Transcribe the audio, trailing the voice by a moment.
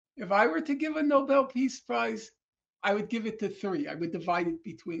If I were to give a Nobel Peace Prize, I would give it to three. I would divide it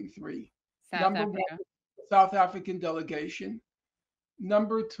between three. South Number one, Africa. the South African delegation.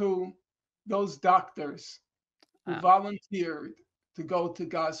 Number two, those doctors who Oh, volunteered to go to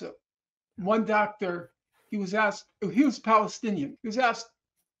Gaza. One doctor, he was asked, he was Palestinian. He was asked,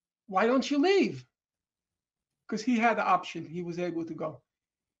 why don't you leave? Because he had the option. He was able to go.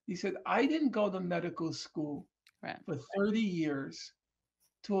 He said, I didn't go to medical school right. for 30 years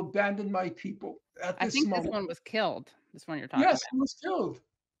to abandon my people at I this think this moment. one was killed. This one you're talking Yes, about. he was killed.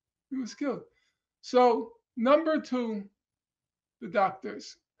 He was killed. So, number two, the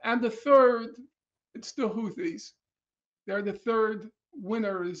doctors. And the third, it's the Houthis. They're the third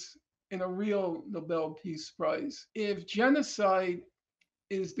winners in a real Nobel Peace Prize. If genocide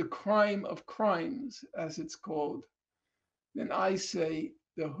is the crime of crimes, as it's called, then I say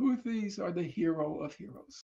the Houthis are the hero of heroes.